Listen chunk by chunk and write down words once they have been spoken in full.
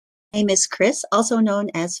My name is Chris, also known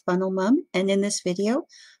as Funnel Mom, and in this video,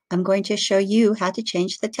 I'm going to show you how to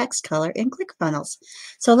change the text color in ClickFunnels.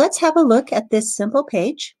 So let's have a look at this simple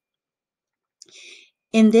page.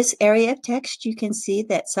 In this area of text, you can see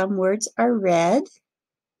that some words are red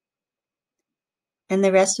and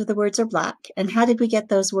the rest of the words are black. And how did we get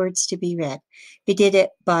those words to be red? We did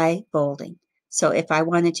it by bolding. So if I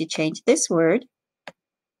wanted to change this word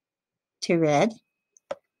to red,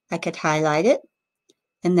 I could highlight it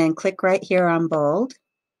and then click right here on bold,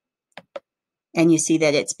 and you see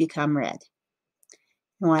that it's become red.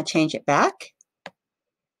 I want to change it back.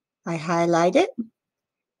 I highlight it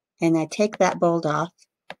and I take that bold off,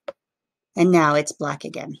 and now it's black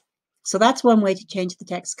again. So that's one way to change the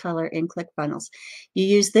text color in ClickFunnels. You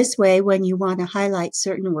use this way when you want to highlight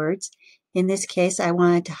certain words. In this case, I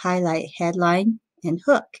wanted to highlight headline and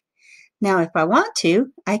hook. Now, if I want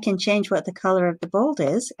to, I can change what the color of the bold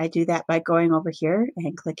is. I do that by going over here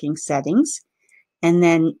and clicking Settings. And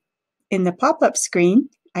then in the pop-up screen,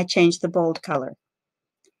 I change the bold color.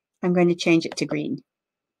 I'm going to change it to green.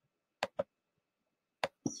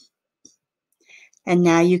 And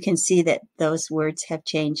now you can see that those words have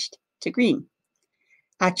changed to green.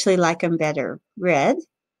 I actually like them better red,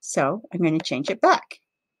 so I'm going to change it back.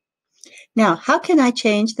 Now, how can I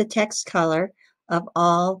change the text color of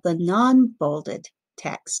all the non-bolded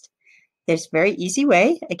text? There's a very easy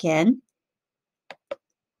way. Again,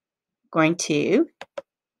 going to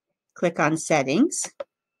click on Settings.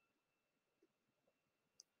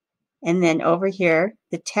 And then over here,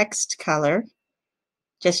 the text color,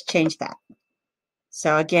 just change that.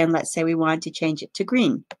 So again, let's say we wanted to change it to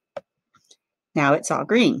green. Now it's all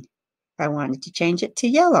green. If I wanted to change it to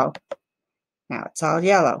yellow, now it's all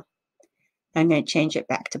yellow. I'm going to change it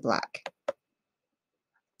back to black.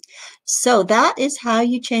 So that is how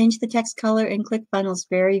you change the text color in ClickFunnels.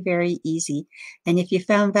 Very, very easy. And if you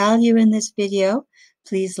found value in this video,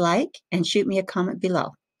 please like and shoot me a comment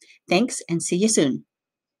below. Thanks, and see you soon.